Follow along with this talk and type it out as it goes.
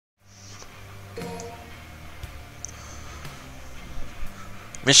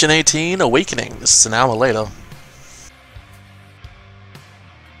Mission 18, Awakening. This is an hour later.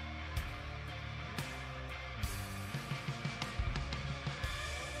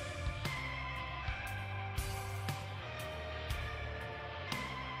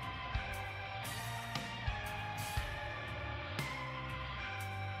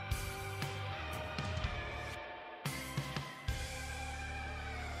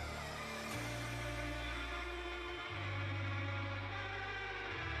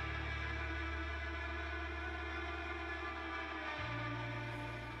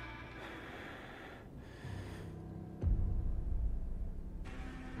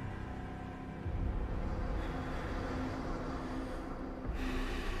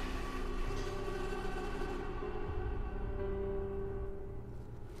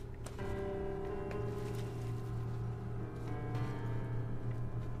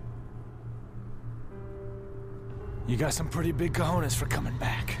 You got some pretty big cojones for coming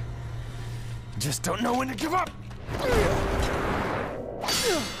back. Just don't know when to give up!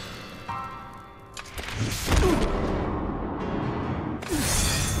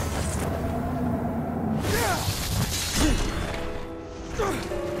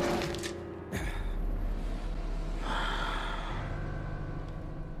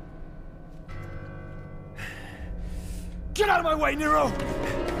 Get out of my way, Nero!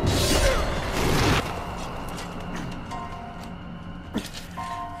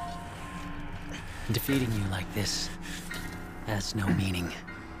 Defeating you like this has no meaning.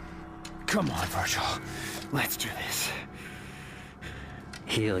 Come on, Virgil. Let's do this.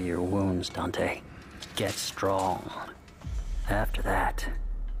 Heal your wounds, Dante. Get strong. After that,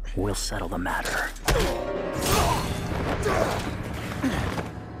 we'll settle the matter.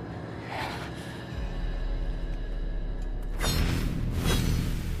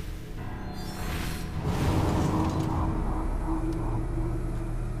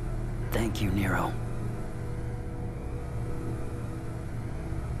 Thank you, Nero.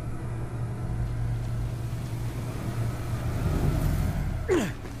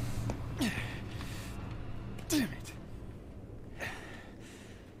 Damn it.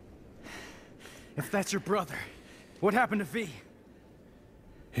 If that's your brother, what happened to V?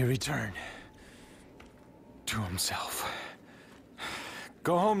 He returned to himself.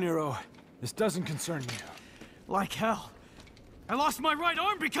 Go home, Nero. This doesn't concern you. Like hell. I lost my right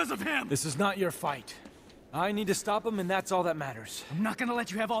arm because of him! This is not your fight. I need to stop him, and that's all that matters. I'm not gonna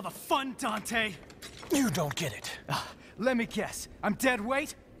let you have all the fun, Dante! You don't get it. Let me guess. I'm dead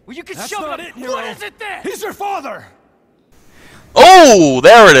weight? Well, you can That's shove not it! it, Nero. What is it then? He's your father! Oh,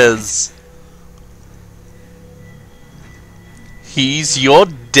 there it is. He's your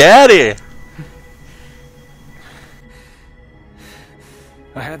daddy.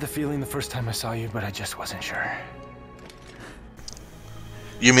 I had the feeling the first time I saw you, but I just wasn't sure.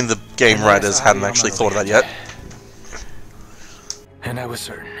 You mean the game writers hadn't actually thought of that yet? And I was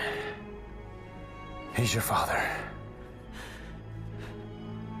certain. He's your father.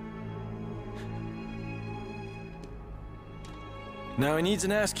 Now he needs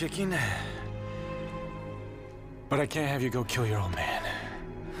an ass kicking. But I can't have you go kill your old man.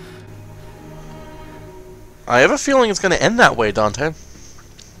 I have a feeling it's going to end that way, Dante.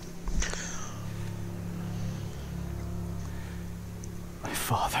 My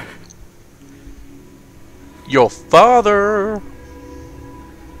father. Your father.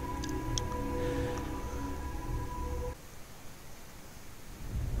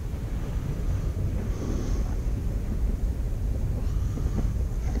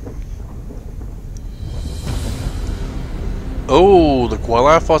 Oh, the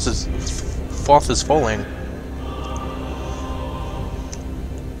Guala Foss is falling.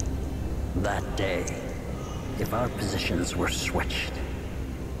 That day, if our positions were switched,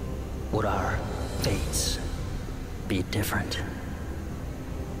 would our fates be different?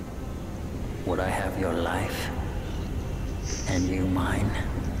 Would I have your life and you mine?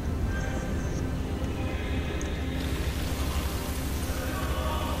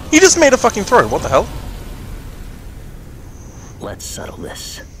 He just made a fucking throw. What the hell? Let's settle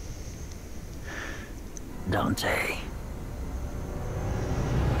this. Dante.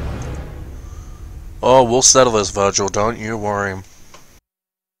 Oh, we'll settle this, Virgil. Don't you worry.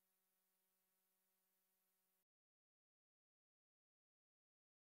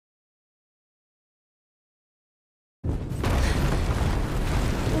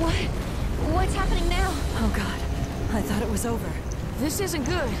 What's happening now? Oh god, I thought it was over. This isn't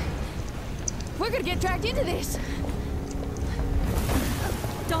good. We're gonna get dragged into this.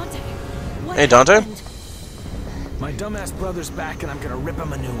 Dante, what Hey, Dante. happened? My dumbass brother's back and I'm gonna rip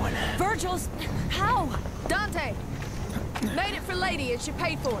him a new one. Virgil's... how? Dante! Made it for Lady and she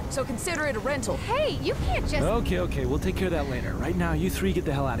paid for it, so consider it a rental. Hey, you can't just... Okay, we'll take care of that later. Right now, you three get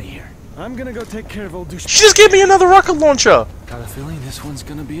the hell out of here. I'm gonna go take care of old douche. She just gave me another rocket launcher! Got a feeling this one's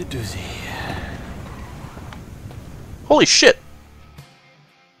gonna be a doozy. Holy shit!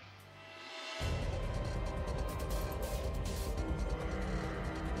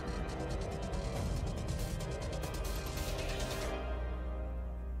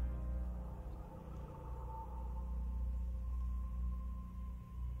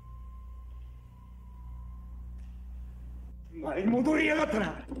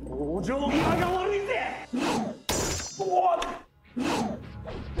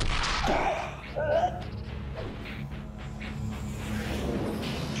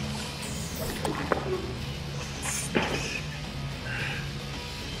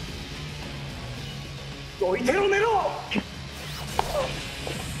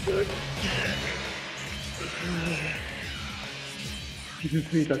傷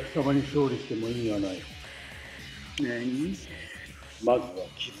ついた貴様に勝利しても意味はない。何？まずは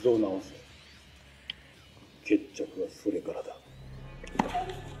傷を治せ。決着はそれからだ。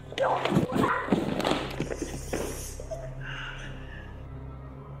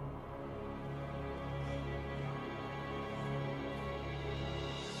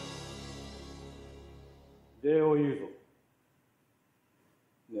礼を言うぞ。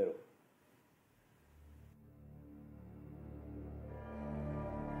ネロ。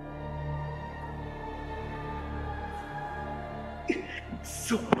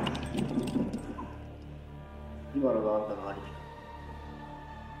そう。今のがあんたの兄貴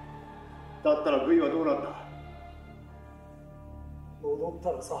だ。だったら V はどうなった？戻っ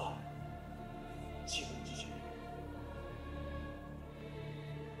たらさ、自分自身。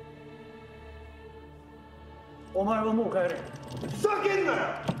お前はもう帰れ。ふざけんなよ！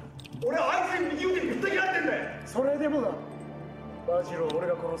俺はあいつに右腕にぶった切られてんだよ。それでもだ。バジルを俺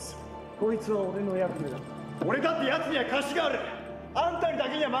が殺す。こいつは俺の役目だ。俺だって奴には貸しがある。あんたにだ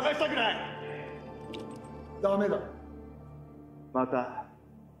けには任したくない。ダメだ。また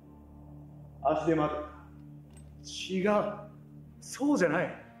足手まとい。違う。そうじゃな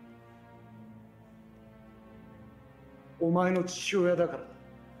い。お前の父親だからだ。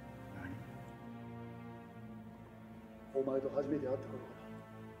お前と初めて会った頃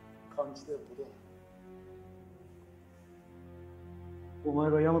から感じたことだ。お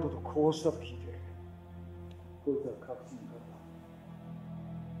前がヤマトとこうしたと聞いて、こいつは確信からだ。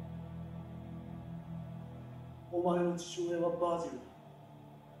お前の父親はバージルだ。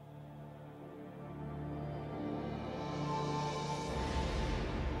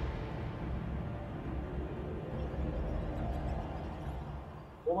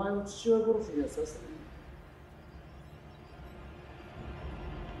お前の父親殺しにはさせてない。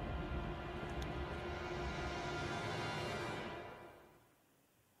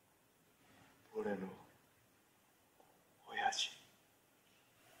俺の親父。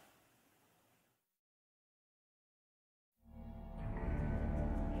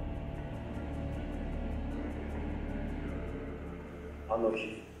あの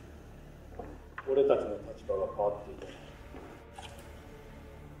日、俺たちの立場が変わっていた。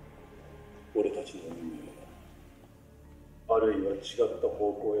俺たちの運命は、あるいは違った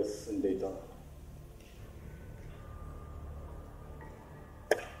方向へ進んでいた。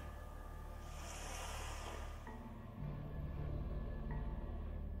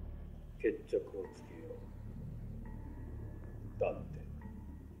決着をつけよう、ダンテ。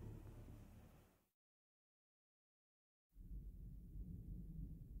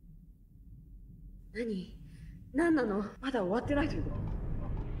何なの？まだ終わってないというこ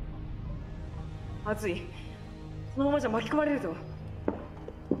と？熱い。このままじゃ巻き込まれるぞ。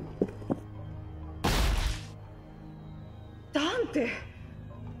ダンテ、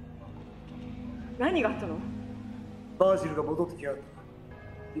何があったの？バージルが戻ってきやがった。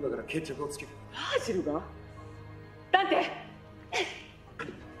今から決着をつける。バージルが？ダンテ、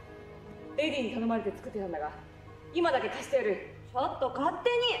レディーに頼まれて作ってたんだが、今だけ貸してやる。ちょっと勝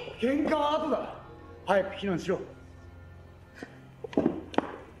手に。喧嘩は後だ。早く避難しろ。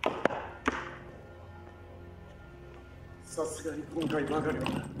さすがに今回ばかりは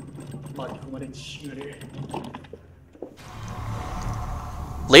巻き込まれに自信がねえ。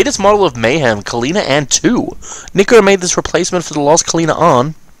Latest model of Mayhem, Kalina Ann 2. Nico made this replacement for the lost Kalina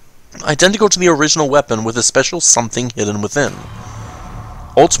Ann, identical to the original weapon with a special something hidden within.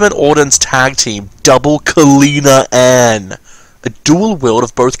 Ultimate Ordnance Tag Team, Double Kalina Ann. A dual wield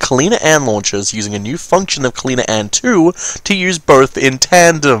of both Kalina Ann launchers using a new function of Kalina Ann 2 to use both in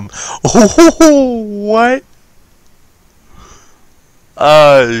tandem. Oh, what?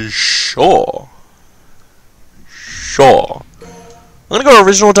 Sure. Sure. I'm gonna go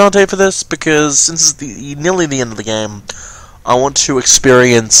original Dante for this because since it's nearly the end of the game, I want to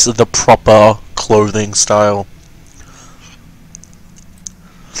experience the proper clothing style.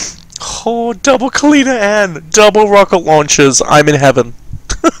 Oh, double Kalina Ann! Double rocket launchers! I'm in heaven.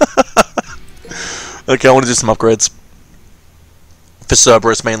 Okay, I want to do some upgrades. For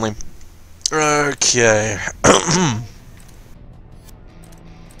Cerberus, mainly. Okay.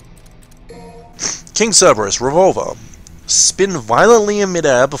 King Cerberus, Revolver. Spin violently in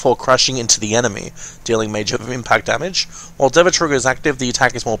midair before crashing into the enemy, dealing major impact damage. While Dever Trigger is active, the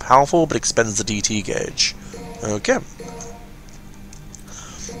attack is more powerful, but expends the DT gauge. Okay.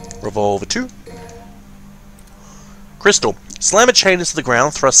 Revolver 2. Crystal. Slam a chain into the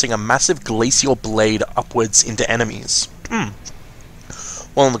ground, thrusting a massive glacial blade upwards into enemies.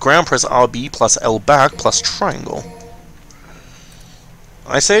 While on the ground, press RB plus L back plus triangle.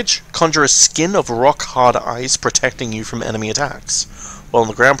 Ice Age. Conjure a skin of rock-hard ice, protecting you from enemy attacks. While on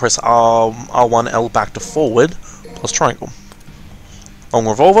the ground, press R1 L back to forward plus triangle. On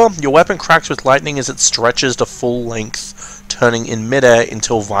Revolver, your weapon cracks with lightning as it stretches to full length, turning in midair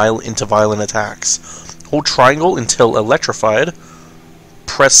into violent attacks. Hold triangle until electrified.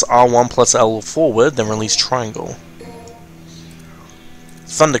 Press R1 plus L forward, then release triangle.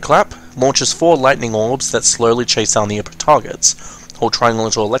 Thunderclap launches 4 lightning orbs that slowly chase down near targets. Hold triangle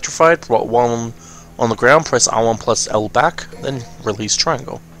until electrified. While on the ground, press R1 plus L back, then release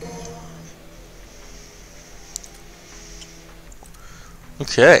triangle.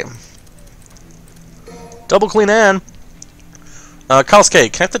 Okay. Double Clean Ann.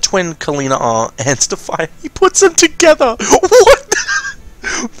 Cascade, connect the twin Kalina ants to fire. He puts them together! What?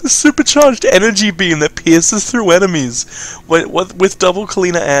 The supercharged energy beam that pierces through enemies. With double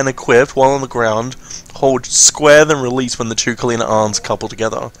Kalina Ann equipped while on the ground, hold square then release when the two Kalina arms couple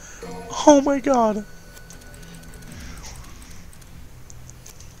together. Oh my god.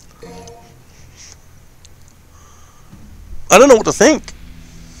 I don't know what to think.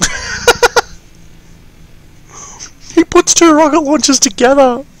 He puts 2 rocket launchers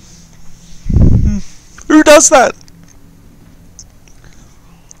together. Who does that?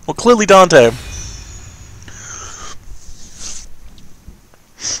 Well, clearly Dante.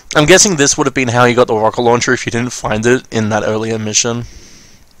 I'm guessing this would have been how you got the rocket launcher if you didn't find it in that earlier mission.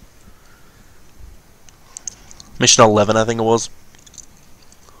 Mission 11, I think it was.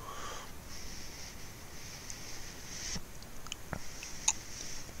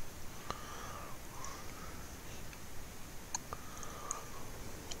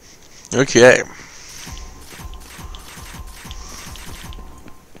 Okay.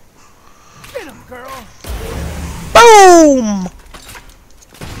 Get him, girl. Boom!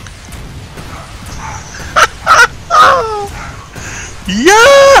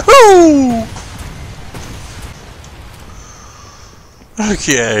 Yahoo!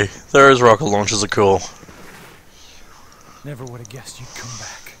 Okay, those rocket launchers are cool. Never would have guessed you'd come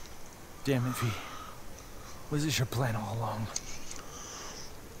back. Damn it, V. Was this your plan all along?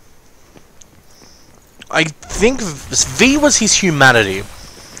 I think V was his humanity.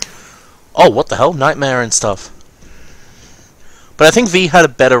 Oh, what the hell? Nightmare and stuff. But I think V had a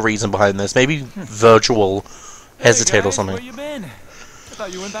better reason behind this. Maybe Virgil will hesitate or something. Where you been? I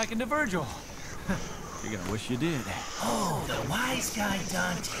thought you went back into Virgil. You're gonna wish you did. Oh, the wise guy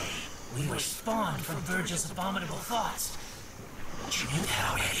Dante. We were spawned from Virgil's abominable thoughts. But you knew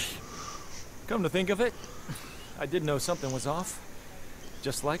that already. Come to think of it, I did know something was off.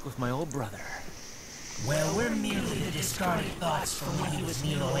 Just like with my old brother. Well, we're merely the discarded thoughts from when he was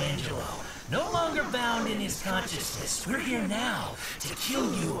Michelangelo. No longer bound in his consciousness. We're here now to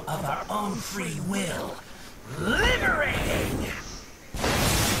kill you of our own free will. Liberating!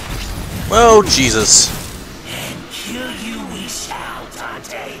 Oh, Jesus. And kill you we shall,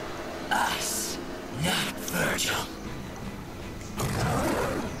 Dante. Us, not Virgil.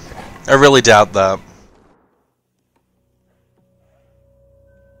 I really doubt that.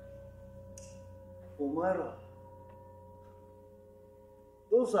 お前ら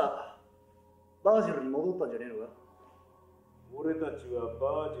どうしたバージルに戻ったんじゃねえのか俺たちは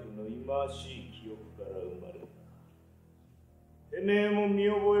バージルの忌まわしい記憶から生まれた。てめえも見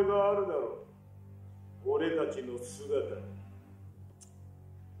覚えがあるだろう。俺たちの姿に。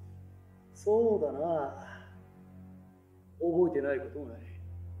そうだな覚えてないこともない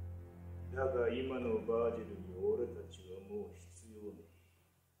だが今のバージルに俺たちはもう必要ねえ。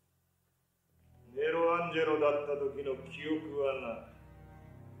ネロアンジェロだった時の記憶はな。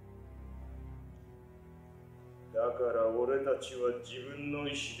だから俺たちは自分の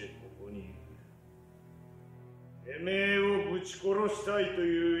意志でここにいる。てめえをぶち殺したいと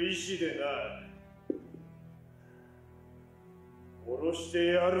いう意志でな。殺して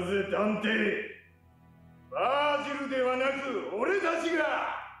やるぜ、ダンテ。バージルではなく、俺たち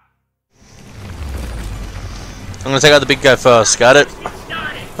が。I'm gonna take out the big guy first. Got it?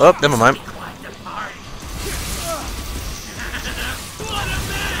 Oh, never mind.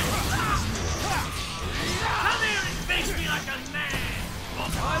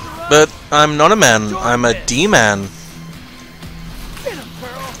 But I'm not a man. I'm a D-man.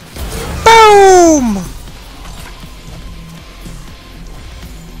 Boom!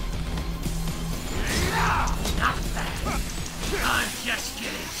 I'm just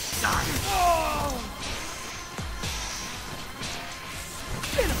getting started.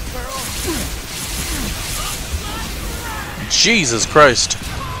 Jesus Christ.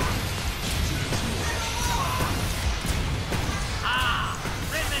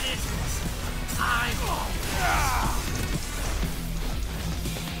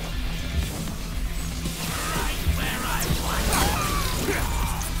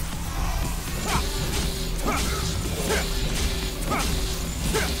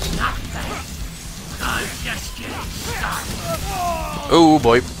 Oh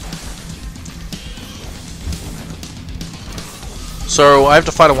boy. So I have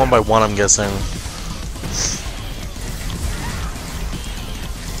to fight it one by one, I'm guessing.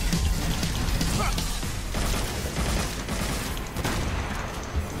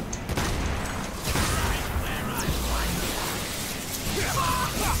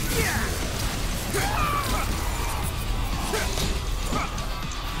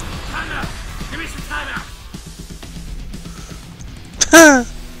 Give me some time out.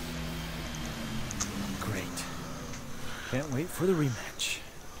 Great. Can't wait for the rematch.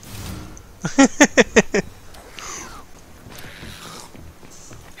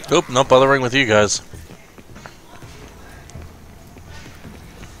 Nope, not bothering with you guys.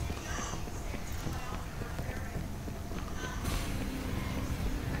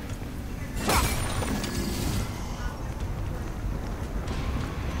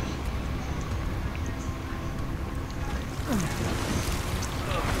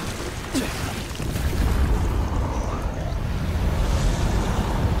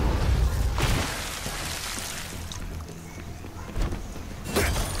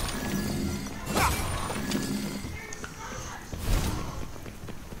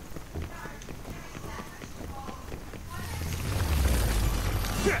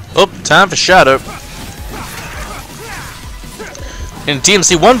 Oh, time for Shadow. In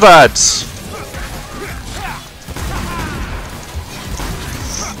DMC 1 vibes.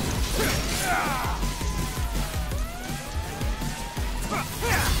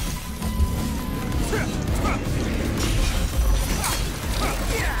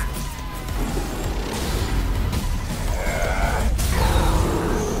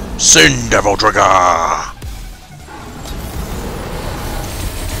 Sin Devil Trigger.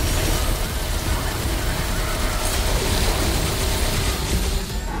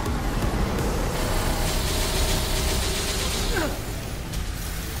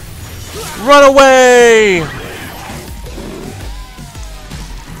 Run away!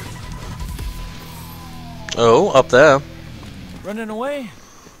 Oh, up there. Running away?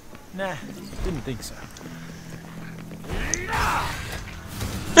 Nah, didn't think so.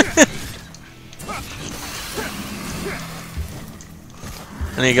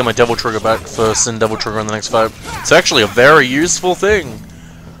 I need to get my Devil Trigger back for Sin Devil Trigger in the next fight. It's actually a very useful thing.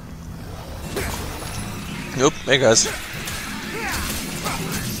 Nope, hey guys.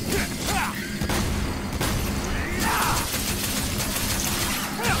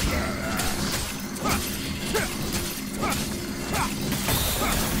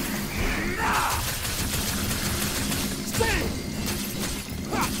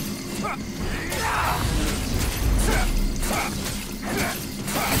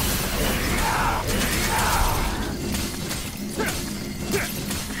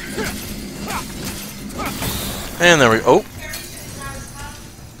 And there we go.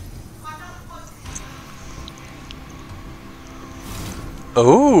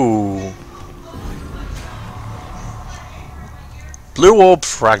 Oh. Blue orb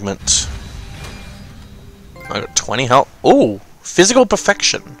fragment. I got 20 health. Oh, physical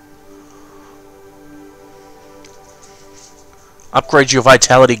perfection. Upgrade your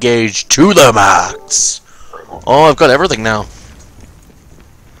vitality gauge to the max. Oh, I've got everything now.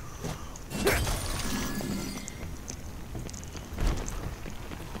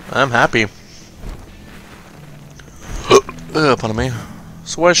 I'm happy. Pardon me.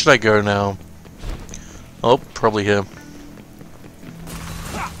 So where should I go now? Oh, probably here.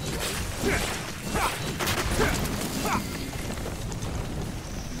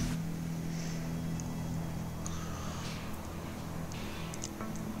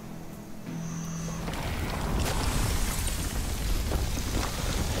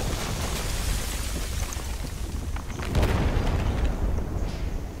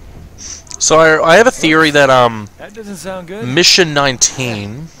 So I have a theory that That doesn't sound good. Mission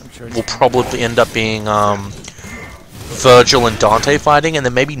 19 sure will probably end up being Virgil and Dante fighting, and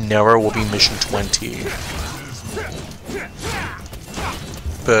then maybe Nero will be Mission 20.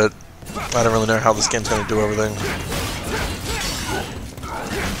 But I don't really know how this game's going to do everything.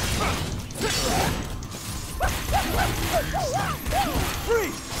 Free!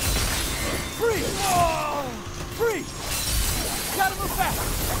 Free! Oh! Free! Gotta move fast!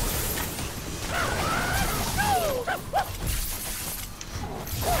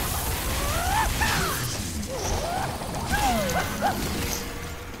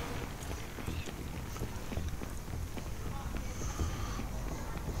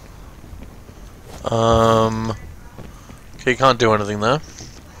 Okay, can't do anything there.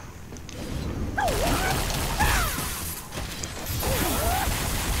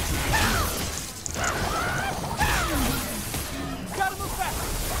 Gotta move fast!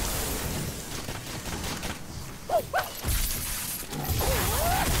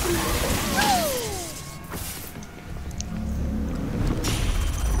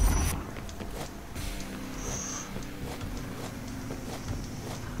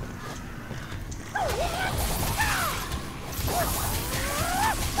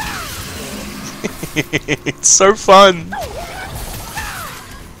 It's so fun!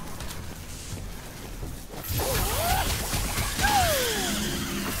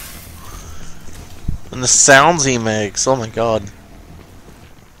 And the sounds he makes, oh my god.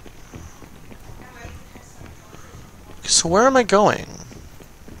 So where am I going?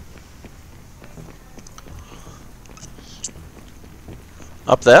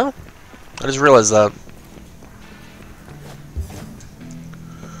 Up there? I just realized that.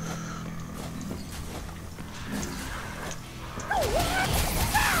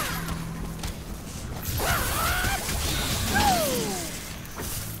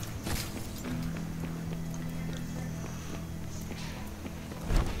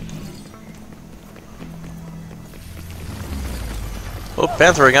 Oh,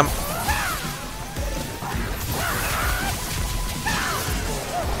 Panther again.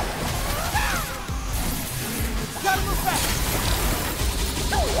 Gotta move fast!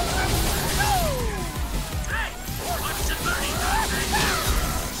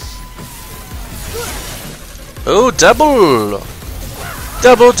 Oh, double!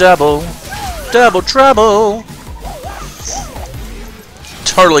 Double, double. Double trouble!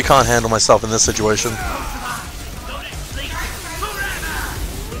 Totally can't handle myself in this situation.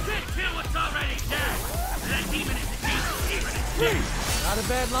 Not a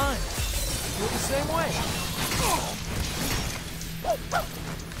bad line. Feel the same way.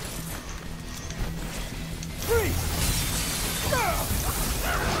 Free!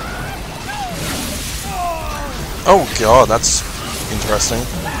 Oh god, that's interesting.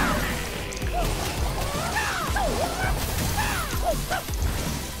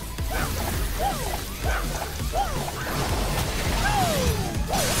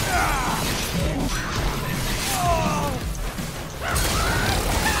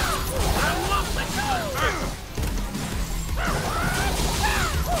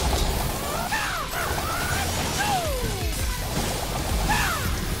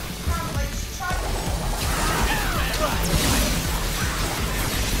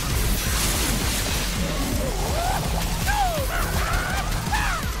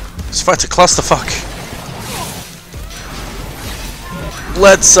 This fight's a clusterfuck.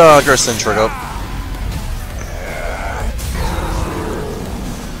 Let's go send trigger.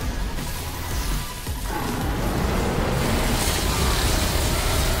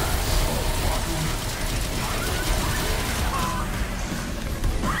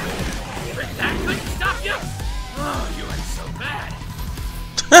 That couldn't stop you? Oh, you are so bad.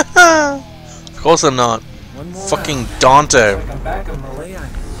 Of course I'm not. Fucking Dante. I'm back on Malay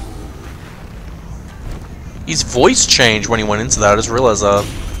Island. His voice changed when he went into that. I just realized that.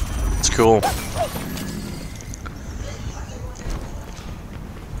 It's cool.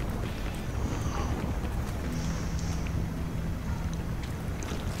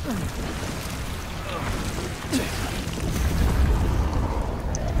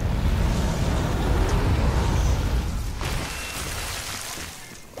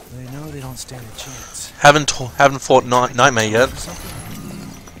 They know they don't stand a chance. Haven't fought Nightmare yet.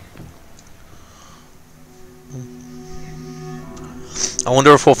 I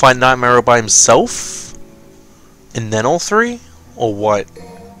wonder if we'll find Nightmare by himself, and then all three, or what?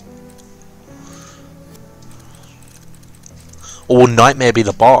 Or will Nightmare be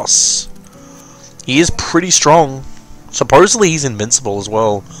the boss? He is pretty strong. Supposedly he's invincible as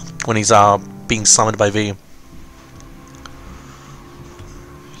well when he's being summoned by V.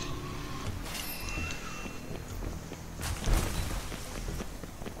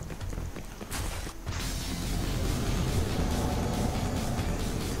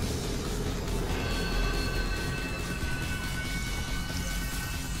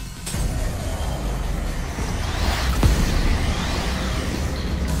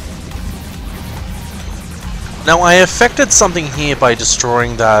 Now, I affected something here by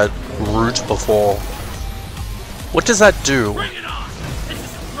destroying that root before. What does that do? Bring it on! This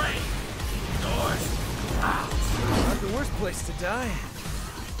is a grave! Doors out! Not the worst place to die,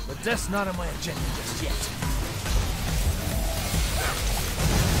 but that's not on my agenda just yet.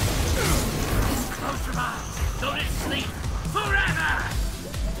 Close your eyes! Go to sleep forever!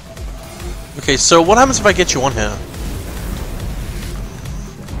 Okay, so what happens if I get you on here?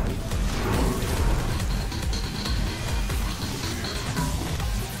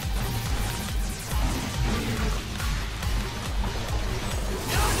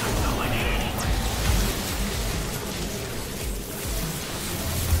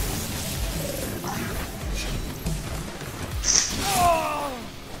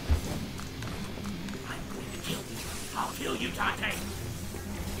 I'll kill you, Dante!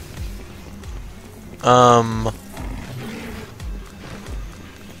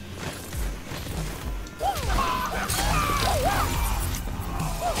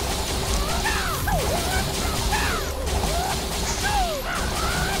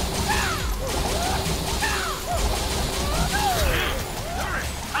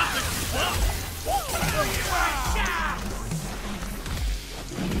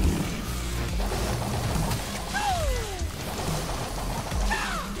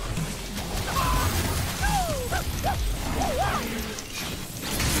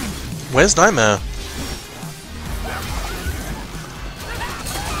 Where's Nightmare?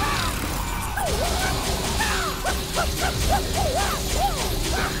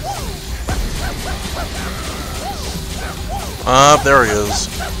 There he is.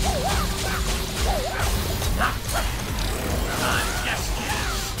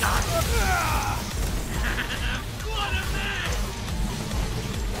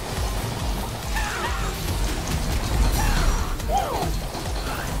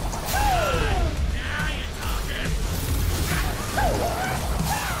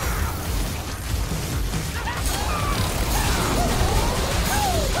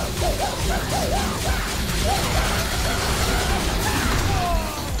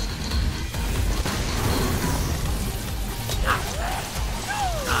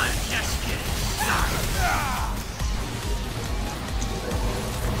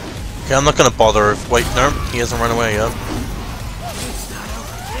 Okay, I'm not gonna bother if... Wait, no, he hasn't run away yet.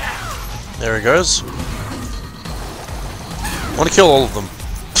 There he goes. I want to kill all of them.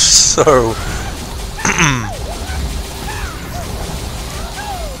 So...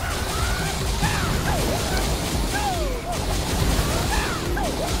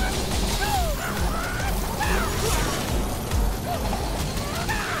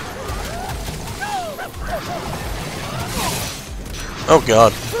 Oh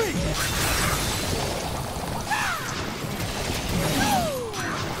god.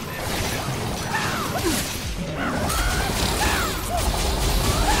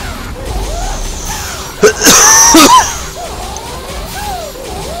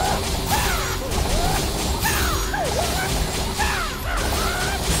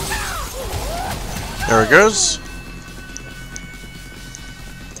 There it goes.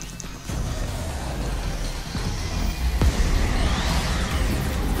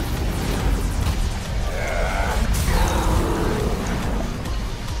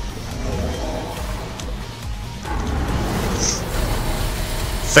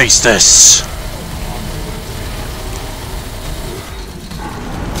 Face this!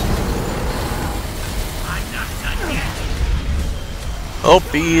 Oh,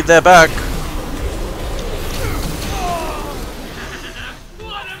 be they're back.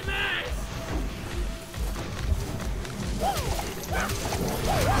 What a mess!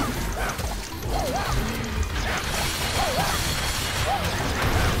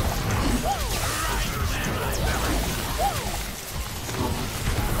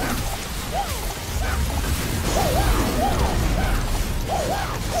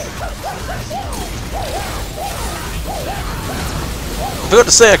 I forgot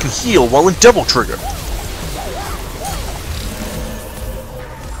to say I can heal while in double trigger.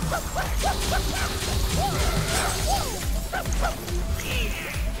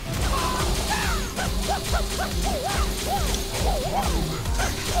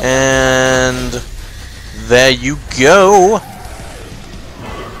 And there you go.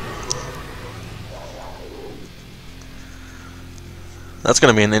 That's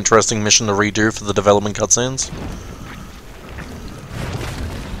going to be an interesting mission to redo for the development cutscenes.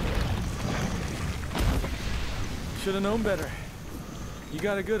 Should have known better. You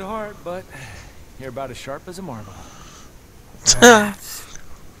got a good heart, but you're about as sharp as a marble. Perhaps.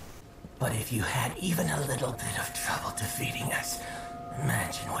 But if you had even a little bit of trouble defeating us,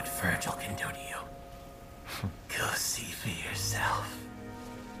 imagine what Virgil can do to you. Go see for yourself.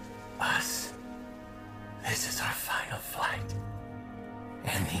 Us. This is our final flight.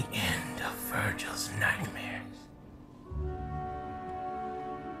 And the end of Virgil's nightmares.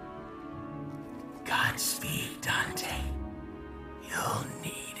 Godspeed, Dante. You'll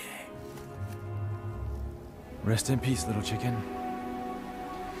need it. Rest in peace, little chicken.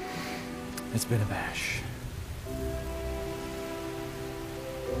 It's been a bash.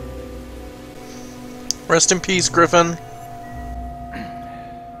 Rest in peace, Griffin.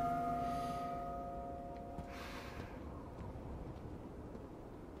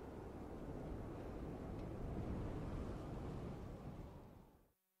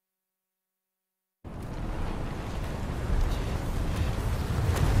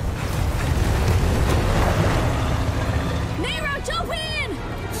 Nero, jump in!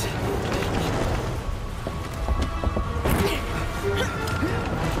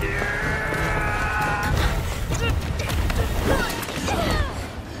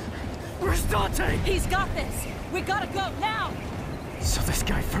 Where's Dante? He's got this. We gotta go now. So this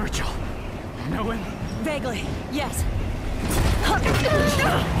guy Virgil. You know him? Vaguely, yes.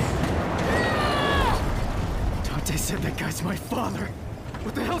 Dante said that guy's my father.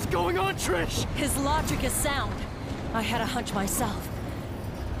 What the hell's going on, Trish? His logic is sound. I had a hunch myself.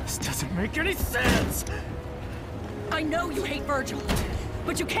 This doesn't make any sense! I know you hate Virgil,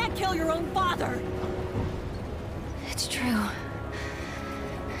 but you can't kill your own father. It's true.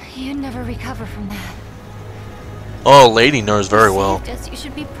 You'd never recover from that. Oh, Lady knows very well. You saved us. You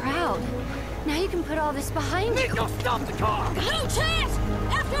should be proud. Now you can put all this behind you. Nico, stop the car! No chance!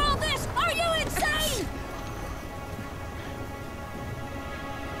 After all this, are you insane?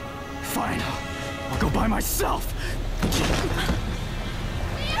 Fine. I'll go by myself.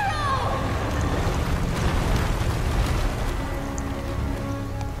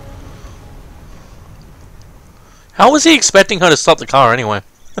 How was he expecting her to stop the car anyway?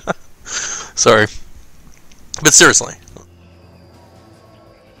 Sorry. But seriously.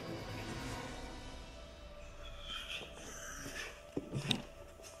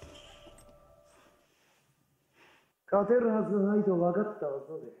分か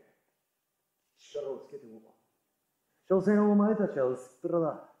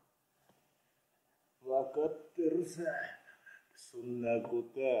ってるさ。そんなこ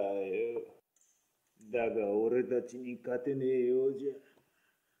とはよ。だが俺たちに勝てねえようじゃ。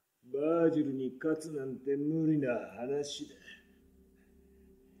バージルに勝つなんて無理な話だ。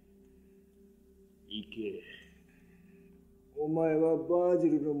行け。お前はバージ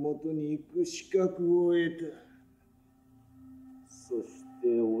ルの元に行く資格を得た。そし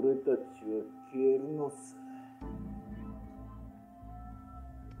て俺たちは消えるのさ。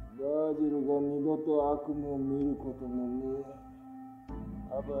バージルが二度と悪夢を見ることもねえ。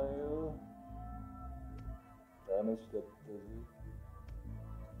あばよ。楽しかったぜ。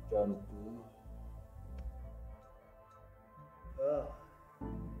ダンテ。ああ。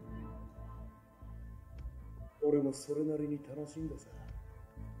俺もそれなりに楽しんださ。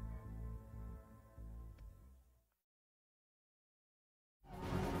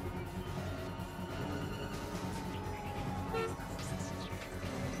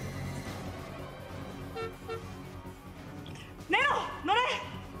ネロ、乗れ。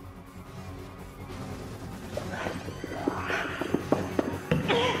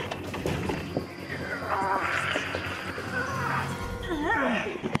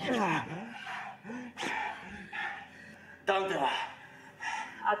ダンテは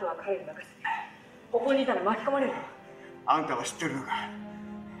あとは彼に任せて。ここにいたら巻き込まれる。あんたは知ってるのか？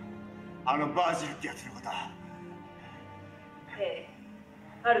あのバージルってやつのこと。ええ、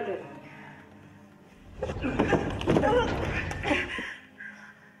ある程度。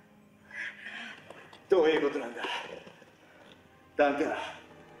どういうことなんだ？ダンテは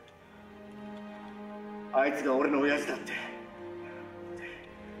あいつが俺の親父だって。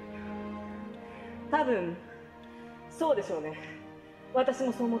多分そうでしょうね。私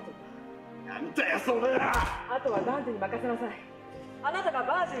もそう思っていた。なんだよそれは。あとはダンテに任せなさい。あなたが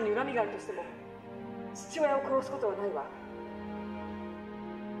バージルに恨みがあるとしても父親を殺すことはないわ。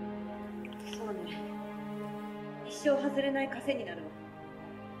そうね、一生外れない枷になるわ。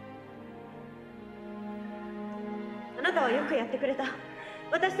あなたはよくやってくれた。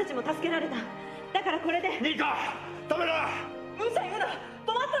私たちも助けられた。だからこれで。ニカ、ダメだ。無茶言うな。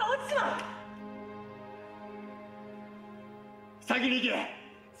止まったら落ちちまう。先に行け。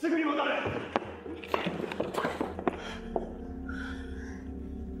すぐに戻れ。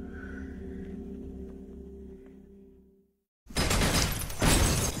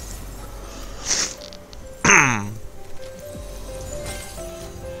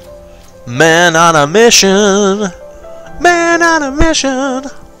Man on a mission. Man on a mission.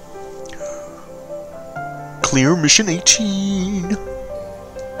 Clear mission 18.